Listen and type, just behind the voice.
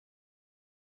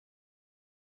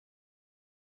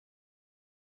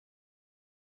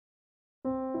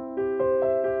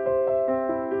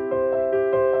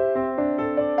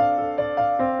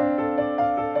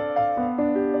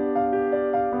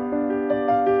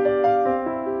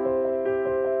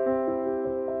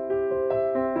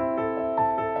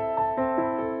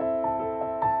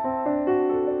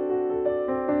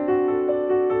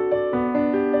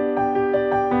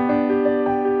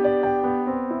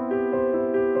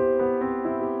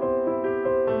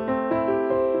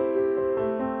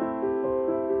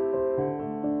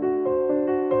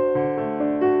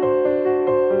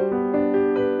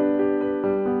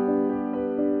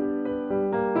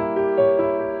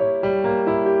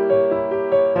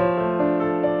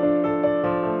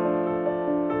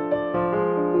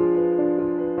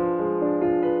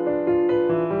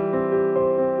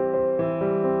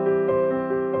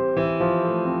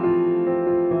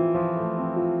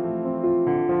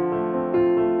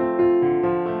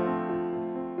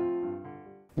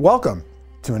Welcome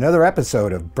to another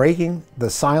episode of Breaking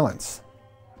the Silence.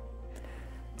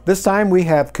 This time we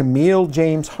have Camille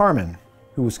James Harman,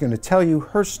 who is going to tell you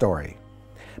her story.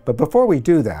 But before we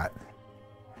do that,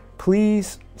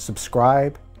 please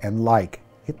subscribe and like.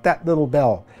 Hit that little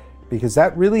bell, because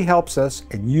that really helps us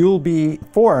and you'll be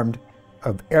informed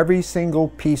of every single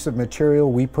piece of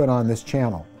material we put on this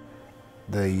channel.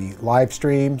 The live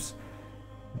streams,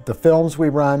 the films we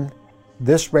run,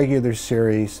 this regular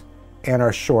series, and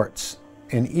our shorts,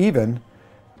 and even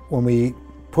when we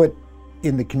put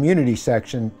in the community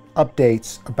section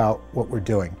updates about what we're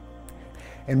doing.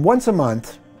 And once a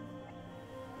month,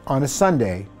 on a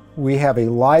Sunday, we have a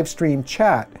live stream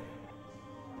chat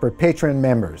for Patreon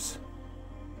members.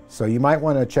 So you might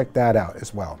want to check that out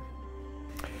as well.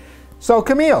 So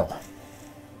Camille,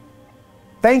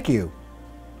 thank you,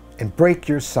 and break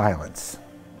your silence.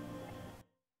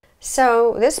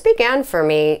 So this began for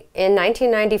me in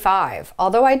 1995,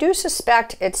 although I do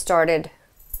suspect it started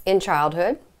in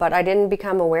childhood, but I didn't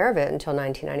become aware of it until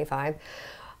 1995.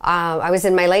 I was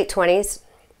in my late 20s,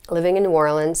 living in New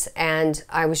Orleans, and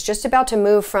I was just about to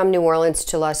move from New Orleans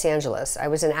to Los Angeles. I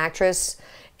was an actress,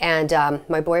 and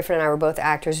my boyfriend and I were both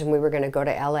actors, and we were going to go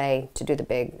to LA to do the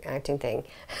big acting thing.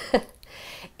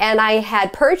 And I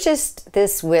had purchased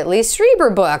this Whitley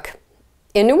Strieber book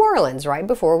in New Orleans right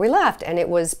before we left, and it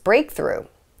was Breakthrough.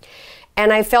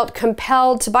 And I felt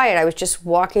compelled to buy it. I was just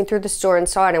walking through the store and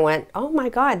saw it and went, oh my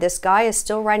God, this guy is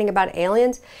still writing about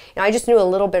aliens? And I just knew a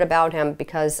little bit about him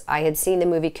because I had seen the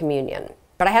movie Communion,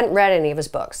 but I hadn't read any of his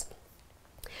books.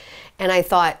 And I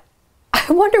thought, I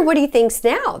wonder what he thinks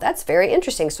now. That's very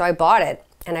interesting. So I bought it,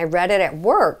 and I read it at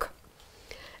work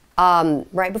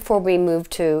right before we moved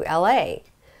to LA.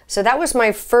 So that was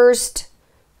my first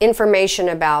information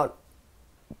about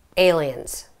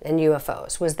aliens and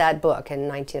UFOs, was that book in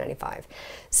 1995.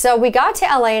 So we got to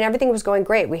LA and everything was going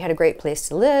great. We had a great place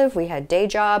to live. We had day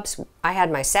jobs. I had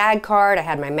my SAG card. I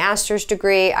had my master's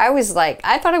degree. I was like,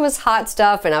 I thought it was hot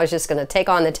stuff and I was just going to take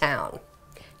on the town.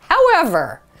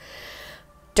 However,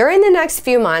 during the next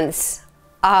few months,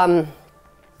 I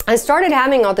started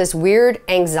having all this weird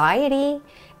anxiety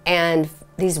and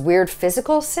these weird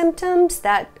physical symptoms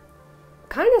that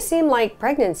kind of seemed like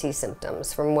pregnancy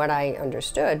symptoms from what I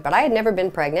understood, but I had never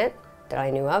been pregnant that I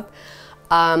knew of.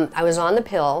 I was on the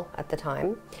pill at the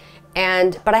time,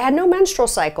 but I had no menstrual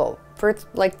cycle for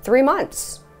like 3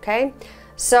 months, okay?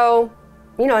 So,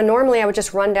 you know, normally I would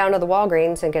just run down to the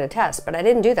Walgreens and get a test, but I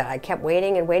didn't do that. I kept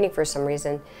waiting and waiting for some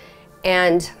reason.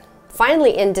 And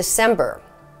finally in December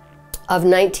of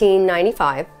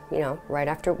 1995, you know, right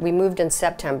after we moved in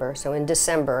September, so in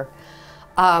December,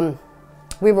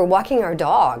 we were walking our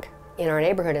dog in our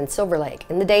neighborhood in Silver Lake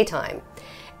in the daytime,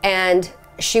 and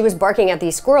she was barking at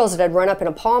these squirrels that had run up in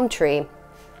a palm tree,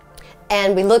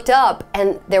 and we looked up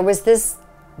and there was this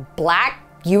black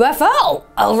UFO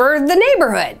over the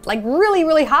neighborhood, like really,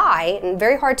 really high and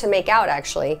very hard to make out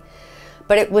actually,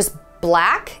 but it was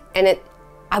black, and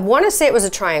I want to say it was a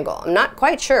triangle. I'm not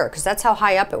quite sure because that's how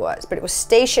high up it was, but it was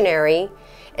stationary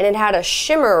and it had a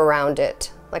shimmer around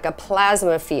it, like a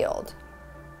plasma field.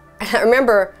 I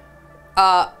remember,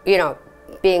 you know,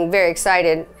 being very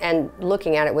excited and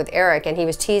looking at it with Eric, and he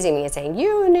was teasing me and saying,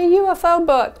 you in a UFO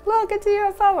book, look, it's a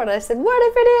UFO. And I said, what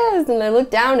if it is? And I looked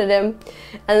down at him,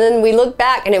 and then we looked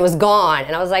back and it was gone.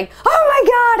 And I was like, oh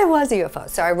my God, it was a UFO.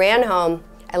 So I ran home,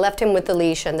 I left him with the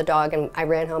leash and the dog, and I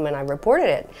ran home and I reported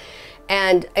it.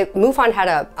 And MUFON had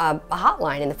a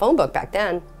hotline in the phone book back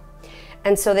then.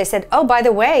 And so they said, oh, by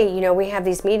the way, you know, we have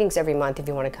these meetings every month if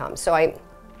you want to come. So I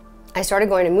started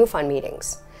going to MUFON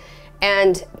meetings.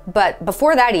 But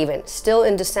before that even, still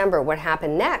in December, what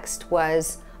happened next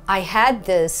was I had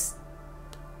this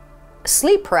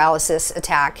sleep paralysis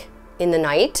attack in the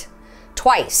night,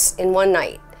 twice in one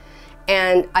night.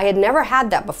 And I had never had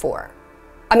that before.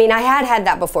 I mean, I had had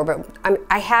that before, but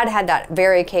I had had that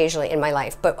very occasionally in my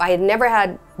life, but I had never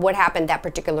had what happened that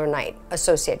particular night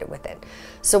associated with it.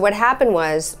 So what happened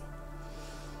was,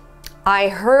 I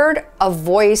heard a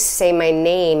voice say my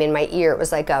name in my ear. It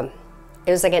was like an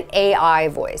AI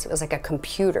voice. It was like a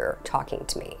computer talking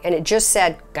to me. And it just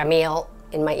said, Camille,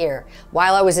 in my ear,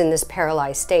 while I was in this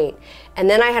paralyzed state. And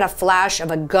then I had a flash of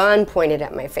a gun pointed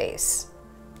at my face.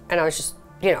 And I was just,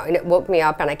 you know, and it woke me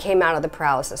up, and I came out of the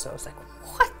paralysis, and I was like,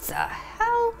 what the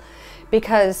hell?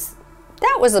 Because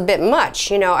that was a bit much,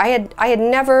 you know. I had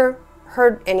never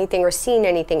heard anything or seen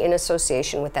anything in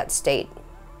association with that state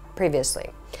previously.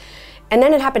 And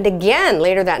then it happened again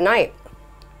later that night.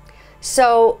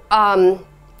 So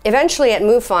eventually at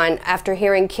MUFON, after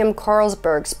hearing Kim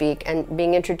Carlsberg speak and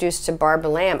being introduced to Barbara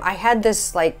Lamb, I had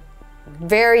this like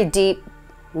very deep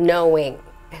knowing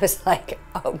It was like,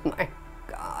 oh my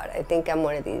God, I think I'm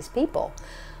one of these people.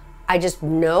 I just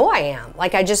know I am.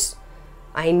 Like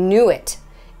I knew it.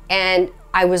 And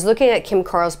I was looking at Kim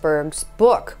Carlsberg's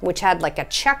book, which had like a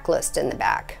checklist in the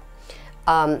back.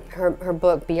 Her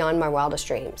book, Beyond My Wildest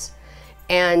Dreams.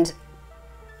 And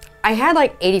I had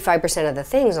like 85% of the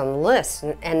things on the list.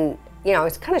 And you know, I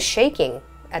was kind of shaking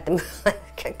at the,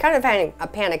 kind of having a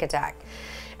panic attack.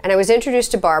 And I was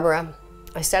introduced to Barbara.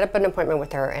 I set up an appointment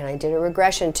with her and I did a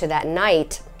regression to that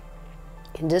night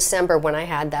in December when I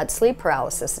had that sleep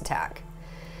paralysis attack.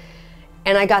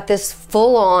 And I got this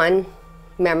full-on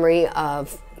memory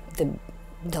of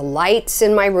the lights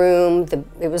in my room.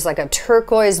 It was like a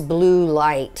turquoise blue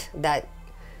light that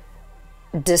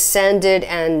descended,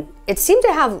 and it seemed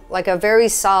to have like a very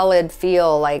solid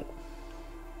feel, like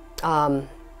not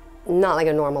like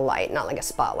a normal light, not like a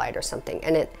spotlight or something.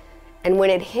 And when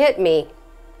it hit me,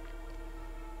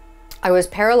 I was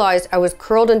paralyzed. I was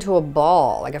curled into a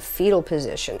ball, like a fetal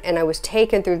position, and I was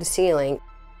taken through the ceiling.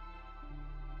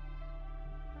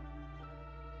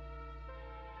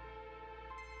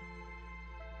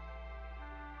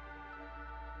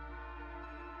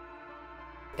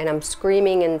 And I'm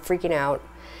screaming and freaking out.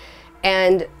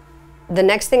 And the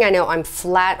next thing I know, I'm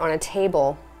flat on a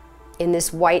table in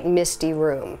this white, misty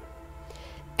room.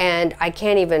 And I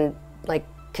can't even like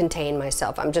contain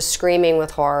myself. I'm just screaming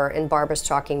with horror, and Barbara's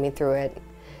talking me through it.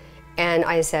 And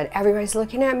I said, everybody's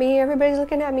looking at me, everybody's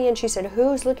looking at me. And she said,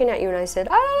 who's looking at you? And I said,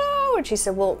 I don't know. And she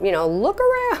said, well, you know, look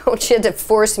around. She had to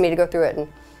force me to go through it. And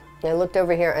I looked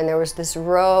over here, and there was this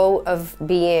row of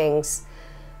beings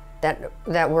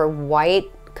that were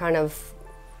white, kind of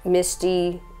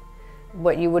misty,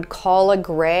 what you would call a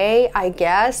gray, I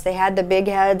guess. They had the big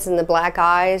heads and the black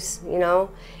eyes, you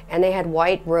know, and they had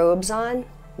white robes on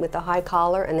with a high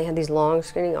collar, and they had these long,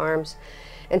 skinny arms.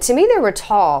 And to me, they were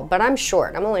tall, but I'm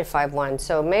short. I'm only 5'1",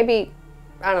 so maybe,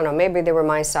 I don't know, maybe they were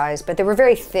my size, but they were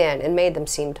very thin and made them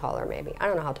seem taller, maybe. I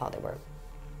don't know how tall they were.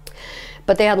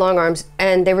 But they had long arms,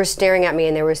 and they were staring at me,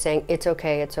 and they were saying, it's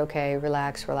okay,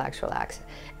 relax, relax, relax.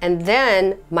 And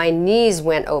then my knees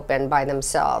went open by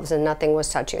themselves, and nothing was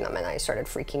touching them, and I started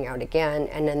freaking out again.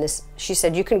 And then she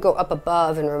said, you can go up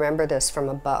above and remember this from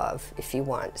above if you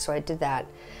want. So I did that.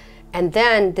 And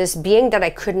then this being that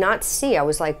I could not see, I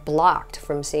was like blocked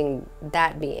from seeing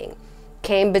that being,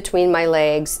 came between my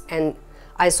legs, and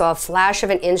I saw a flash of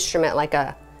an instrument, like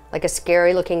a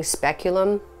scary looking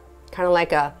speculum, kind of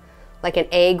like an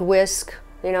egg whisk,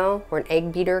 you know, or an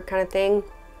egg beater kind of thing.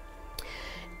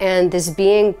 And this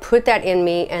being put that in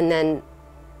me and then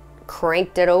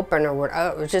cranked it open, or what?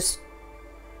 It was just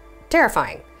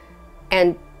terrifying.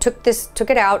 And took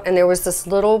it out, and there was this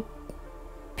little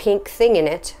pink thing in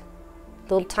it,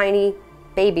 little tiny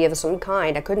baby of some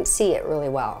kind. I couldn't see it really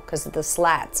well because of the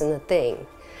slats and the thing.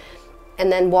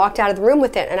 And then walked out of the room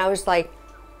with it, and I was like,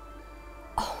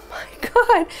 oh my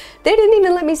God, they didn't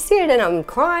even let me see it. And I'm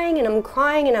crying and I'm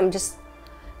crying, and I'm just,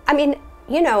 I mean,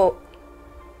 you know,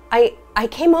 I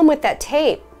came home with that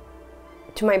tape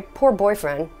to my poor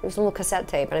boyfriend. It was a little cassette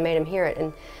tape, and I made him hear it,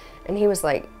 and he was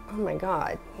like, oh my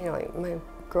God, you know, my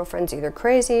girlfriend's either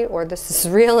crazy or this is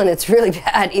real, and it's really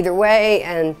bad either way.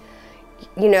 And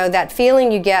you know, that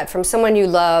feeling you get from someone you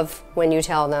love when you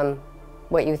tell them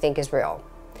what you think is real.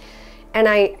 And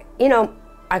I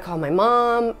called my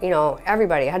mom, you know,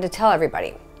 everybody. I had to tell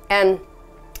everybody. And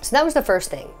so that was the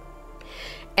first thing.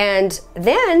 And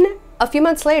then a few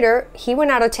months later, he went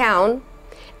out of town,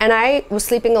 and I was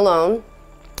sleeping alone,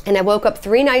 and I woke up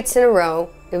 3 nights in a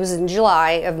row. It was in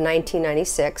July of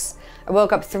 1996. I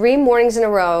woke up 3 mornings in a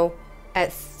row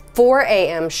at 4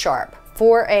 a.m. sharp.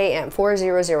 4 a.m.,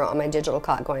 4:00 on my digital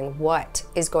clock, going, what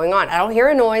is going on? I don't hear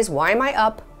a noise. Why am I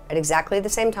up at exactly the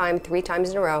same time 3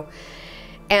 times in a row?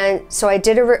 And so I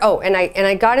did and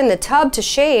I got in the tub to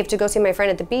shave to go see my friend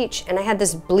at the beach, and I had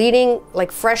this bleeding,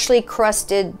 like freshly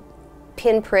crusted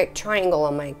pinprick triangle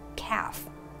on my calf.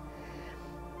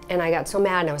 And I got so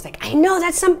mad, and I was like, I know,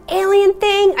 that's some alien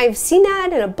thing. I've seen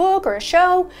that in a book or a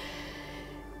show.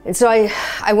 And so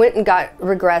I went and got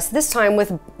regressed, this time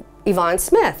with Yvonne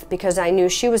Smith, because I knew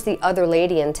she was the other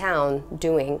lady in town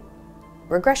doing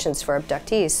regressions for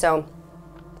abductees. So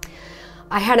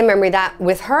I had a memory that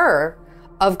with her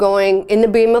of going in the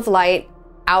beam of light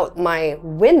out my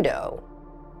window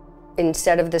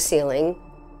instead of the ceiling,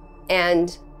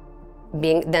 and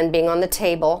being on the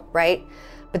table, right?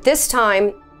 But this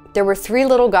time there were 3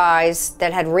 little guys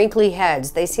that had wrinkly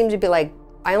heads. They seemed to be like,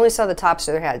 I only saw the tops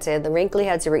of their heads. They had the wrinkly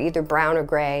heads that were either brown or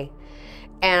gray.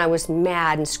 And I was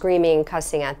mad and screaming and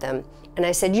cussing at them. And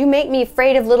I said, you make me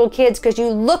afraid of little kids because you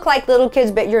look like little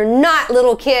kids, but you're not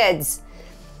little kids.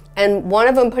 And one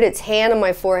of them put its hand on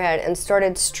my forehead and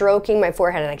started stroking my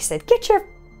forehead. And I said, "Get your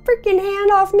freaking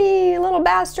hand off me, little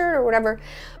bastard," or whatever.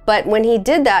 But when he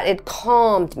did that, it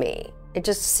calmed me. It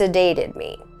just sedated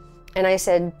me. And I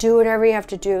said, "Do whatever you have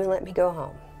to do and let me go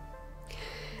home."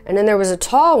 And then there was a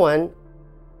tall one,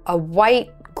 a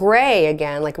white gray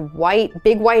again, like a white,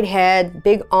 big white head,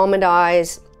 big almond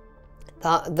eyes,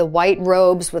 the white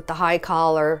robes with the high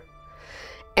collar.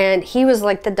 And he was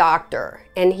like the doctor.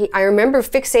 And I remember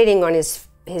fixating on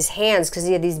his hands because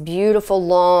he had these beautiful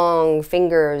long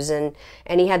fingers, and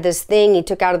he had this thing he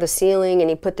took out of the ceiling and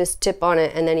he put this tip on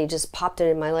it and then he just popped it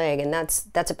in my leg. And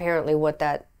that's apparently what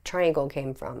that triangle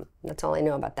came from. That's all I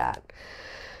know about that.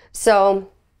 So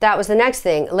that was the next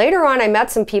thing. Later on, I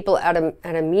met some people at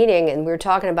a meeting, and we were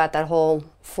talking about that whole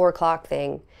 4 o'clock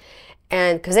thing.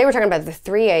 And because they were talking about the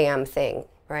 3 a.m. thing,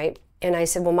 right? And I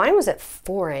said, well, mine was at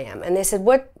 4 a.m. And they said,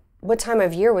 what time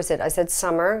of year was it? I said,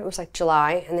 summer. It was like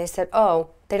July. And they said, oh,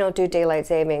 they don't do daylight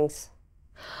savings.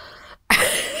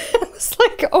 I was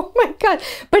like, oh my God.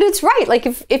 But it's right. Like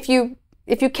if you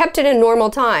kept it in normal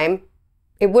time,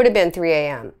 it would have been 3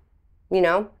 a.m., you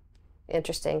know?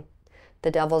 Interesting. The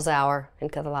devil's hour in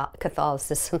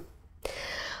Catholicism.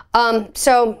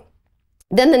 So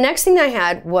then the next thing I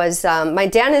had was my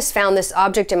dentist found this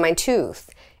object in my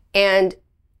tooth. And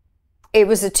it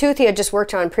was a tooth he had just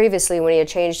worked on previously when he had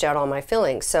changed out all my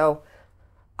fillings. So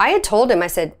I had told him, I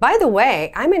said, by the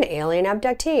way, I'm an alien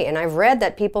abductee. And I've read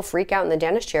that people freak out in the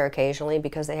dentist chair occasionally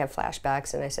because they have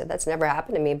flashbacks. And I said, that's never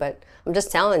happened to me, but I'm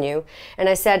just telling you. And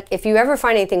I said, if you ever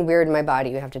find anything weird in my body,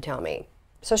 you have to tell me.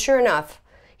 So sure enough,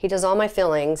 he does all my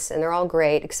fillings and they're all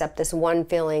great, except this one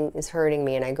filling is hurting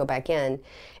me, and I go back in.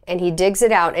 And he digs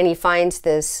it out and he finds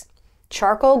this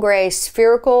charcoal gray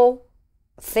spherical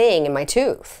thing in my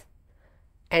tooth.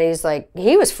 And he's like,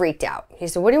 he was freaked out. He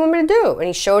said, what do you want me to do? And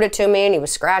he showed it to me and he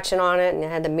was scratching on it and it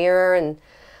had the mirror. And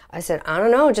I said, I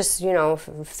don't know, just, you know,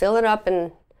 fill it up.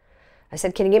 And I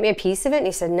said, can you get me a piece of it? And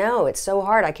he said, no, it's so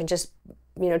hard. I can just,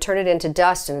 you know, turn it into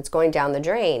dust and it's going down the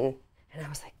drain. And I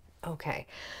was like, okay.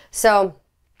 So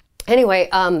anyway,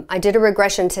 I did a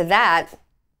regression to that.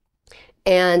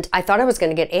 And I thought I was going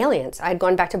to get aliens. I had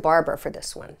gone back to Barbara for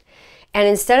this one. And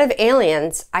instead of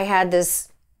aliens, I had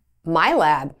this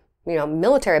MyLab, you know,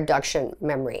 military abduction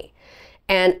memory.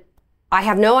 And I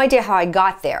have no idea how I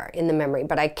got there in the memory,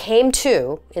 but I came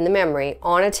to, in the memory,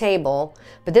 on a table,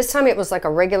 but this time it was like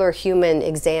a regular human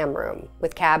exam room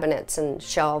with cabinets and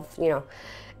shelves, you know.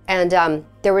 And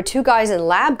there were 2 guys in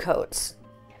lab coats,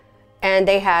 and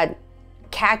they had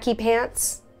khaki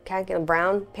pants, khaki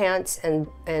brown pants, and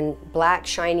black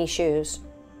shiny shoes.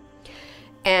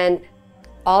 And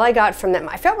all I got from them,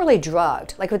 I felt really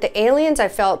drugged. Like with the aliens, I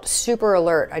felt super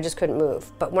alert. I just couldn't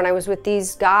move. But when I was with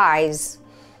these guys,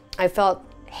 I felt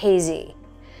hazy.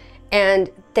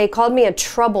 And they called me a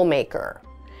troublemaker.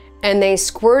 And they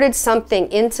squirted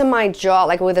something into my jaw,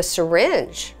 like with a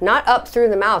syringe, not up through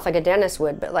the mouth like a dentist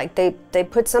would, but like they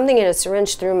put something in a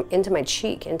syringe into my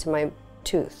cheek, into my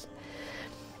tooth.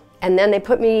 And then they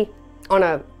put me on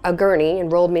a gurney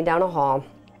and rolled me down a hall.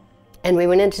 And we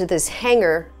went into this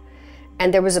hangar.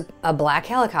 And there was a black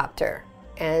helicopter,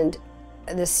 and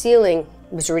the ceiling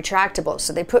was retractable.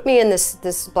 So they put me in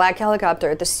this black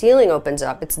helicopter. The ceiling opens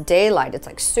up. It's daylight. It's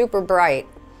like super bright.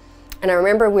 And I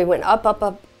remember we went up,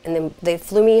 and then they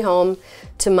flew me home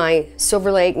to my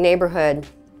Silver Lake neighborhood,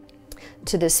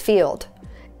 to this field,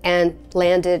 and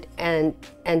landed and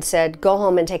said, go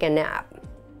home and take a nap.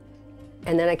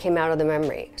 And then I came out of the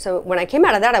memory. So when I came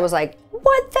out of that, I was like,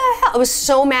 what the hell? I was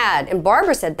so mad. And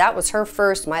Barbara said that was her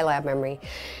first MyLab memory.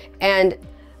 And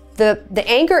the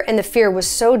anger and the fear was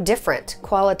so different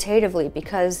qualitatively,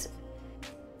 because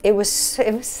it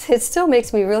still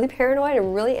makes me really paranoid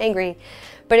and really angry.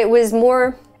 But it was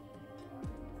more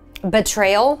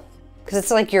betrayal, because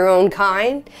it's like your own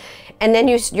kind. And then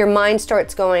your mind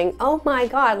starts going, oh my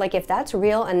God, like if that's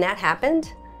real and that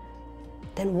happened,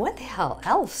 then what the hell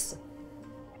else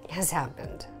has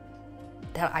happened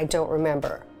that I don't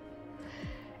remember?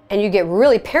 And you get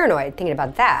really paranoid thinking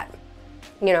about that,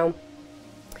 you know.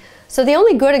 So the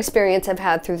only good experience I've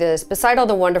had through this, beside all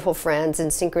the wonderful friends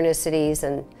and synchronicities,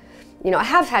 and, you know, I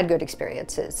have had good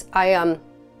experiences. I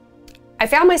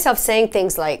found myself saying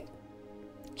things like,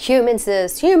 humans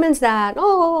this, humans that,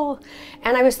 oh.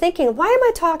 And I was thinking, why am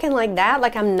I talking like that?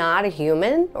 Like I'm not a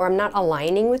human, or I'm not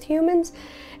aligning with humans.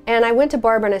 And I went to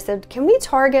Barbara and I said, can we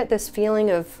target this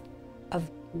feeling of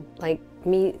like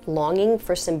me longing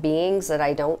for some beings that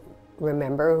I don't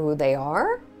remember who they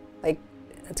are? Like,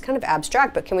 it's kind of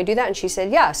abstract, but can we do that? And she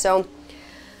said, yeah. So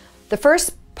the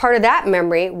first part of that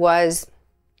memory was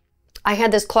I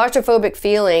had this claustrophobic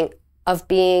feeling of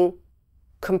being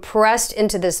compressed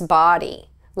into this body,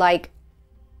 like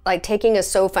taking a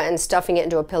sofa and stuffing it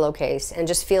into a pillowcase and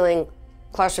just feeling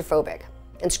claustrophobic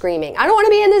and screaming, I don't want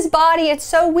to be in this body, it's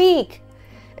so weak,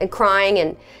 and crying.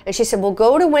 And she said, well,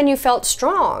 go to when you felt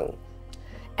strong.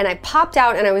 And I popped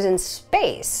out and I was in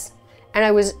space. And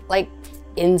I was like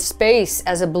in space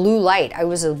as a blue light. I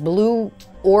was a blue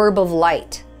orb of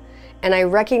light. And I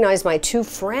recognized my two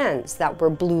friends that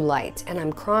were blue lights. And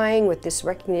I'm crying with this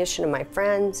recognition of my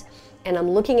friends. And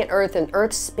I'm looking at Earth and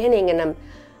Earth's spinning, and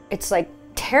it's like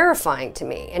terrifying to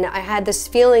me. And I had this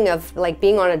feeling of like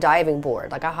being on a diving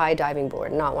board, like a high diving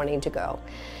board, not wanting to go.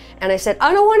 And I said,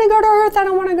 I don't want to go to Earth, I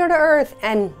don't want to go to Earth.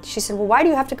 And she said, well, why do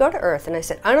you have to go to Earth? And I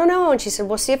said, I don't know. And she said,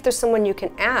 well, see if there's someone you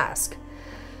can ask.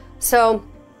 So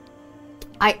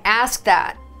I asked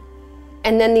that.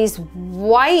 And then these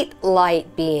white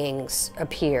light beings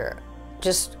appear,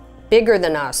 just bigger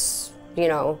than us, you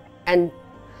know, and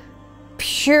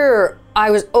pure. I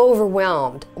was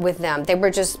overwhelmed with them. They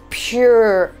were just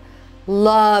pure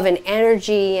love and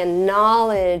energy and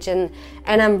knowledge, and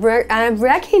I'm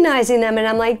recognizing them, and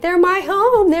I'm like, they're my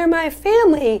home, they're my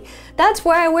family. That's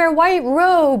why I wear white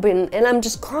robe, and I'm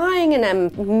just crying, and I'm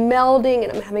melding,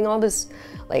 and I'm having all this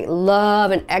like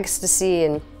love and ecstasy.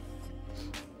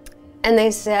 And I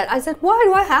said, why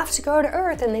do I have to go to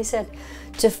Earth? And they said,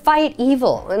 to fight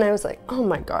evil. And I was like, oh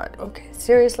my God, okay,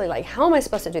 seriously, like, how am I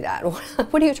supposed to do that?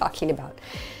 What are you talking about?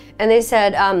 And they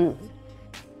said,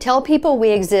 tell people we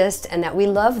exist and that we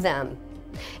love them.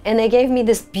 And they gave me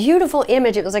this beautiful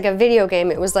image. It was like a video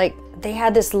game. It was like they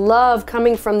had this love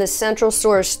coming from this central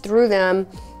source through them,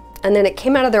 and then it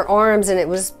came out of their arms, and it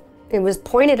was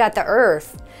pointed at the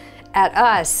Earth, at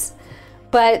us.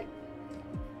 But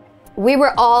we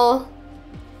were all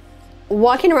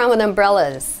walking around with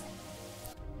umbrellas.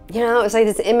 You know, it was like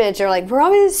this image. They're like, we're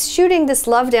always shooting this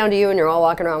love down to you, and you're all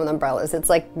walking around with umbrellas. It's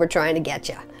like we're trying to get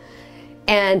you.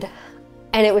 And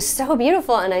it was so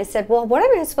beautiful. And I said, well, what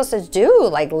am I supposed to do?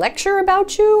 Like lecture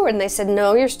about you? And they said,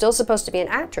 no, you're still supposed to be an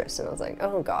actress. And I was like,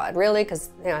 oh God, really? Because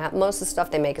you know, most of the stuff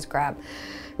they make is crap.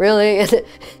 Really? And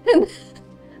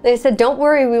they said, don't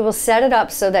worry, we will set it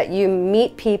up so that you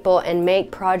meet people and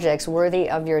make projects worthy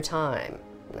of your time.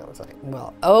 And I was like,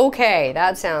 well, okay,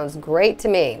 that sounds great to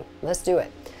me. Let's do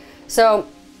it. So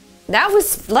that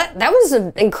was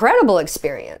an incredible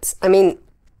experience. I mean,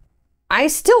 I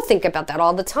still think about that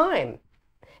all the time.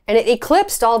 And it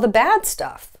eclipsed all the bad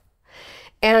stuff.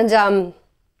 And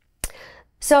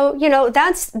so, you know,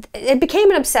 it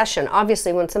became an obsession,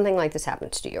 obviously, when something like this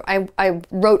happens to you. I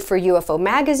wrote for UFO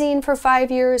Magazine for 5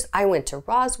 years. I went to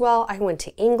Roswell. I went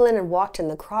to England and walked in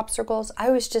the crop circles. I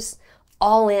was just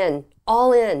all in,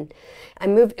 all in.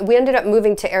 We ended up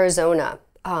moving to Arizona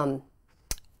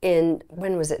in,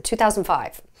 when was it,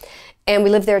 2005. And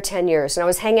we lived there 10 years. And I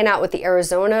was hanging out with the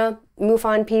Arizona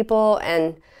MUFON people,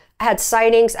 and I had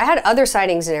sightings. I had other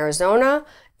sightings in Arizona.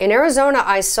 In Arizona,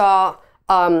 I saw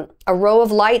a row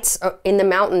of lights in the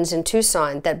mountains in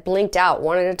Tucson that blinked out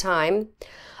one at a time.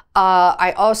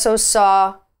 I also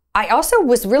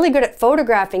was really good at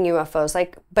photographing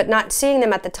UFOs, but not seeing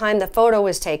them at the time the photo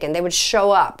was taken. They would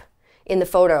show up in the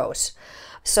photos.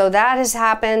 So that has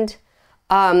happened.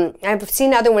 I've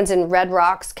seen other ones in Red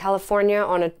Rocks, California,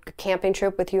 on a camping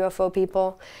trip with UFO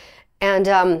people.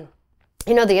 And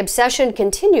you know, the obsession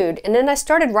continued, and then I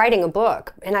started writing a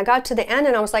book, and I got to the end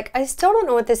and I was like, I still don't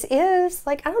know what this is.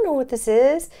 Like, I don't know what this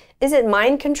is. Is it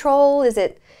mind control? Is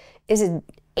it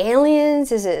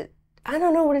aliens? I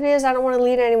don't know what it is. I don't want to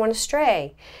lead anyone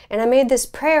astray. And I made this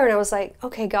prayer, and I was like,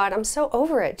 okay, God, I'm so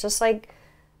over it. Just like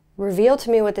reveal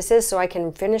to me what this is so I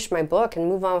can finish my book and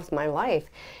move on with my life.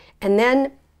 And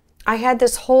then I had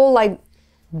this whole like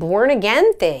born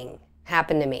again thing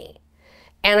happen to me.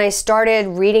 And I started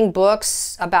reading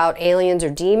books about aliens or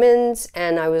demons,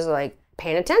 and I was like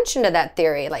paying attention to that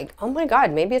theory, like, oh my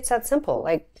God, maybe it's that simple,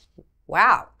 like,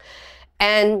 wow.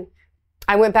 And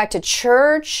I went back to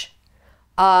church.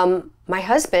 My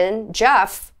husband,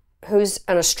 Jeff, who's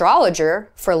an astrologer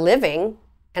for a living,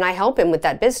 and I help him with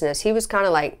that business, he was kind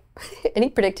of like, and he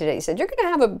predicted it. He said, you're going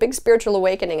to have a big spiritual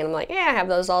awakening. And I'm like, yeah, I have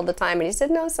those all the time. And he said,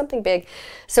 no, something big.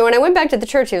 So when I went back to the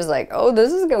church, he was like, oh,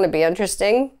 this is going to be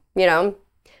interesting, you know.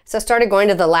 So I started going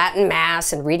to the Latin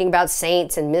Mass and reading about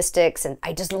saints and mystics, and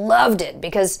I just loved it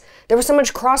because there was so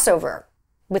much crossover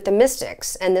with the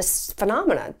mystics and this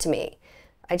phenomena to me.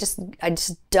 I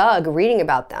just dug reading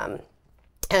about them.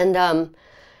 And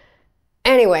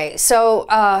anyway, so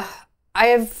I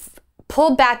have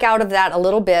pulled back out of that a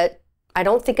little bit. I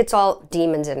don't think it's all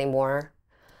demons anymore,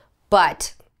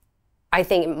 but I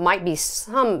think it might be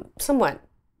somewhat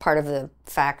part of the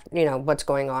fact, you know, what's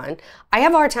going on. I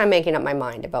have a hard time making up my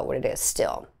mind about what it is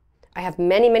still. I have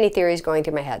many, many theories going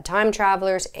through my head. Time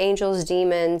travelers, angels,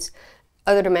 demons,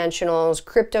 other dimensionals,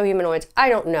 crypto-humanoids. I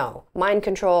don't know. Mind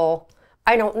control.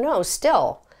 I don't know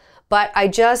still. But I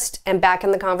just am back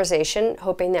in the conversation,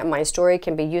 hoping that my story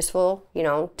can be useful, you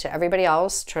know, to everybody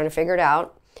else trying to figure it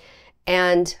out.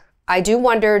 And I do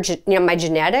wonder, you know, my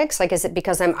genetics, like, is it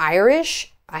because I'm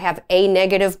Irish? I have A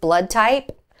negative blood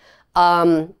type.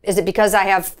 Is it because I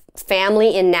have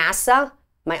family in NASA?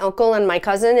 My uncle and my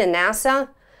cousin in NASA,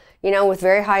 you know, with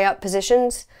very high up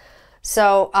positions.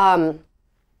 So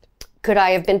could I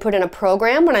have been put in a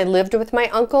program when I lived with my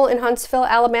uncle in Huntsville,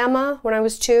 Alabama, when I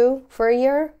was 2 for a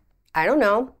year? I don't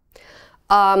know.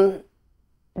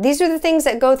 These are the things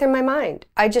that go through my mind.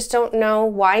 I just don't know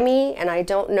why me, and I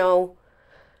don't know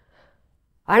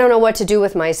what to do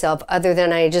with myself other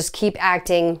than I just keep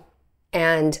acting,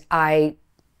 and I'm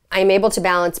able to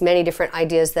balance many different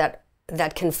ideas that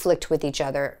conflict with each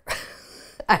other.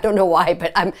 I don't know why,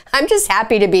 but I'm just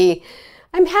happy to be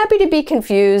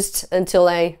confused until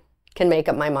I can make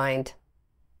up my mind.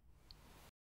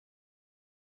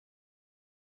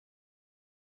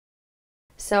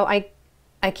 So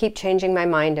I keep changing my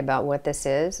mind about what this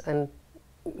is. I'm,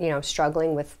 you know,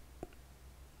 struggling with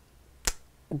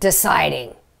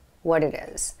deciding what it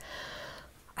is.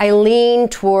 I lean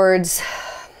towards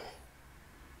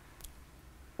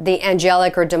the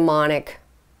angelic or demonic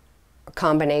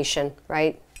combination,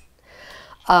 right?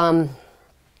 But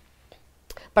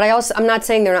I'm not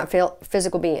saying they're not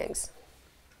physical beings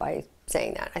by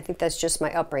saying that. I think that's just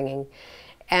my upbringing.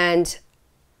 And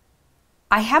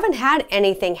I haven't had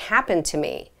anything happen to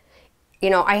me. You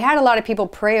know, I had a lot of people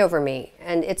pray over me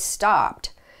and it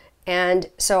stopped. And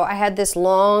so I had this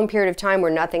long period of time where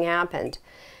nothing happened.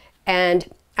 And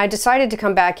I decided to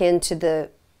come back into the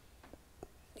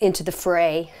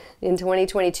fray in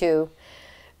 2022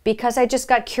 because I just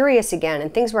got curious again,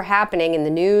 and things were happening in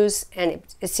the news, and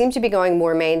it seemed to be going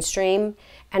more mainstream,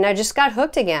 and I just got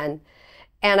hooked again.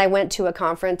 And I went to a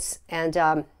conference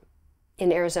and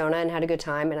in Arizona and had a good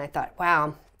time, and I thought,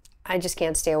 wow, I just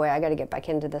can't stay away. I got to get back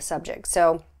into the subject.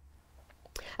 So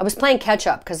I was playing catch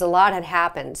up because a lot had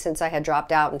happened since I had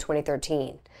dropped out in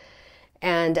 2013.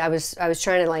 And I was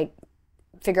trying to like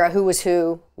figure out who was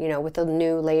who, you know, with the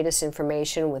new latest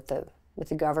information with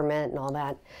the government and all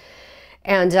that.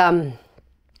 And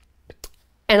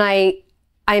I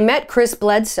met Chris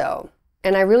Bledsoe,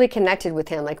 and I really connected with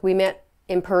him. Like, we met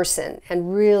in person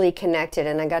and really connected,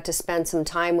 and I got to spend some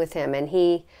time with him, and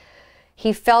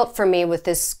he felt for me with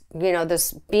this, you know,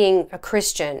 this being a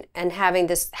Christian and having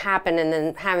this happen, and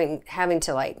then having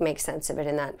to like make sense of it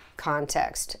in that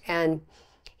context. And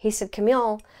he said,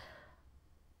 Camille,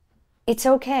 it's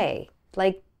okay.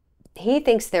 Like, he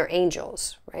thinks they're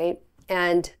angels, right?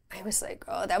 And I was like,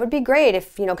 oh, that would be great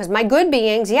if, you know, because my good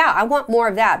beings, yeah, I want more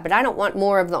of that, but I don't want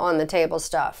more of the on the table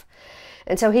stuff.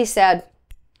 And so he said,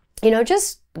 you know,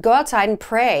 just go outside and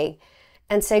pray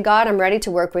and say, God, I'm ready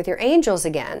to work with your angels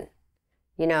again,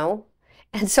 you know?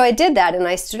 And so I did that, and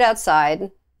I stood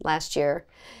outside last year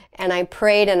and I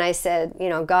prayed and I said, you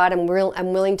know, God, I'm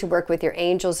willing to work with your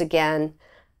angels again,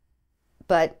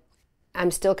 but I'm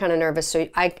still kind of nervous. So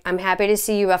I'm happy to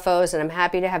see UFOs and I'm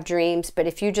happy to have dreams, but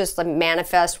if you just like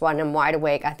manifest when I'm wide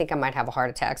awake, I think I might have a heart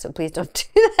attack. So please don't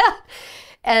do that.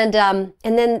 And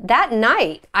then that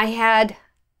night I had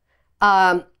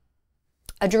a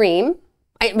dream.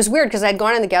 It was weird because I'd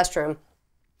gone in the guest room.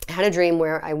 I had a dream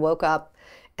where I woke up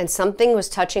and something was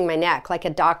touching my neck, like a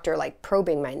doctor like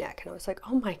probing my neck. And I was like,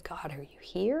 oh my God, are you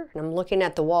here? And I'm looking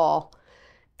at the wall,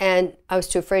 and I was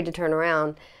too afraid to turn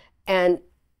around. And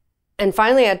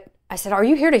finally I said, are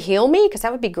you here to heal me? Because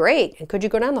that would be great. And could you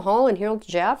go down the hall and heal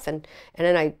Jeff? And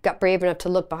then I got brave enough to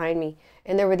look behind me,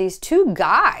 and there were these 2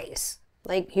 guys,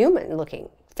 like human looking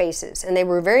faces. And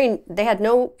they had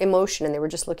no emotion, and they were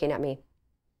just looking at me.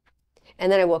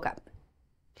 And then I woke up.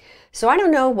 So I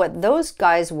don't know what those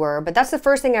guys were, but that's the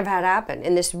first thing I've had happen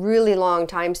in this really long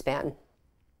time span.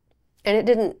 And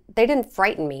they didn't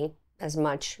frighten me as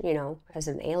much, you know, as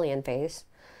an alien face.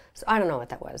 So I don't know what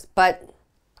that was, but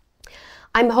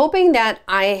I'm hoping that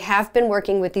I have been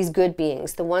working with these good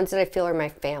beings, the ones that I feel are my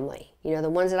family, you know, the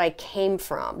ones that I came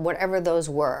from, whatever those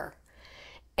were.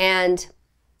 And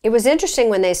it was interesting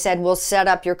when they said, we'll set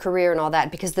up your career and all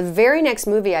that, because the very next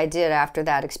movie I did after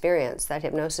that experience, that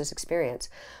hypnosis experience,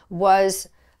 was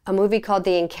a movie called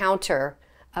The Encounter,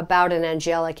 about an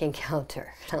angelic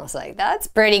encounter. And I was like, that's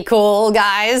pretty cool,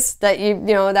 guys, that you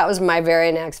know, that was my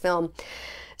very next film.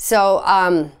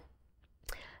 So,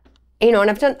 you know, and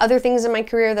I've done other things in my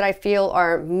career that I feel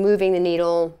are moving the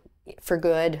needle for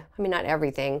good. I mean, not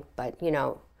everything, but, you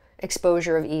know,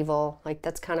 exposure of evil. Like,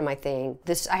 that's kind of my thing.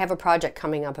 I have a project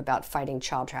coming up about fighting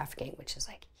child trafficking, which is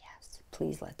like, yes,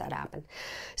 please let that happen.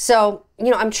 So,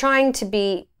 I'm trying to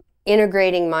be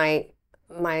integrating my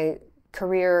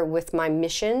career with my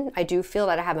mission. I do feel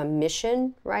that I have a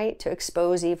mission, right? To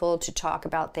expose evil, to talk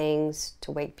about things,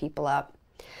 to wake people up.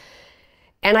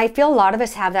 And I feel a lot of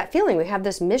us have that feeling. We have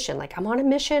this mission, like, I'm on a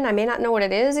mission. I may not know what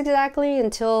it is exactly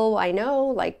until I know,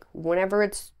 like, whenever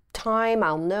it's time,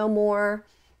 I'll know more.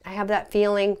 I have that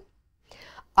feeling.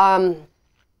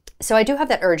 So I do have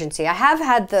that urgency. I have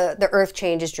had the earth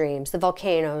changes dreams, the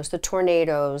volcanoes, the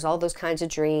tornadoes, all those kinds of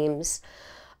dreams.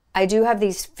 I do have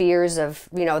these fears of,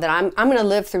 that I'm going to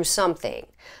live through something.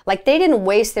 Like, they didn't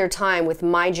waste their time with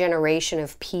my generation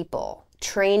of people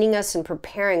training us and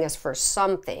preparing us for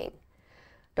something.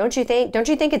 Don't you think? Don't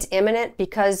you think it's imminent?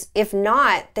 Because if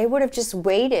not, they would have just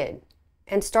waited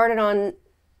and started on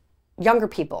younger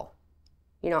people.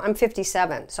 I'm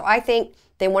 57. So I think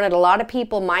they wanted a lot of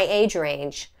people my age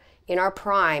range in our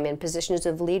prime in positions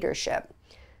of leadership.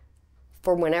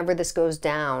 For whenever this goes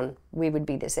down, we would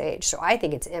be this age. So I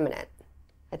think it's imminent.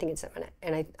 I think it's imminent.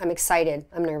 And I'm excited.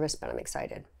 I'm nervous, but I'm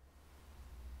excited.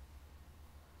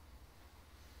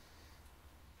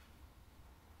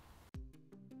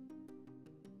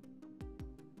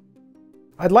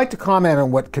 I'd like to comment on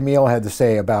what Camille had to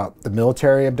say about the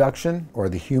military abduction or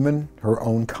the human, her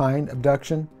own kind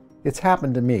abduction. It's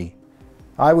happened to me.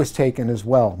 I was taken as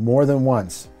well, more than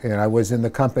once, and I was in the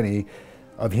company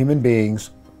of human beings,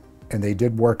 and they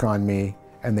did work on me,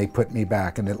 and they put me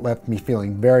back, and it left me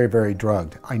feeling very, very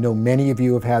drugged. I know many of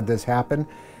you have had this happen,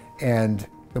 and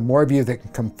the more of you that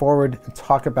can come forward and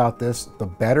talk about this, the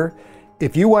better.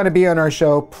 If you want to be on our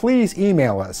show, please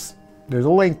email us. There's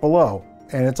a link below.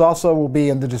 And it's also will be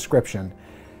in the description.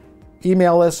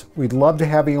 Email us. We'd love to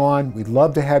have you on. We'd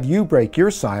love to have you break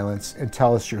your silence and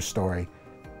tell us your story.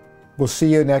 We'll see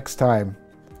you next time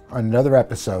on another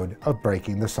episode of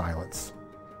Breaking the Silence.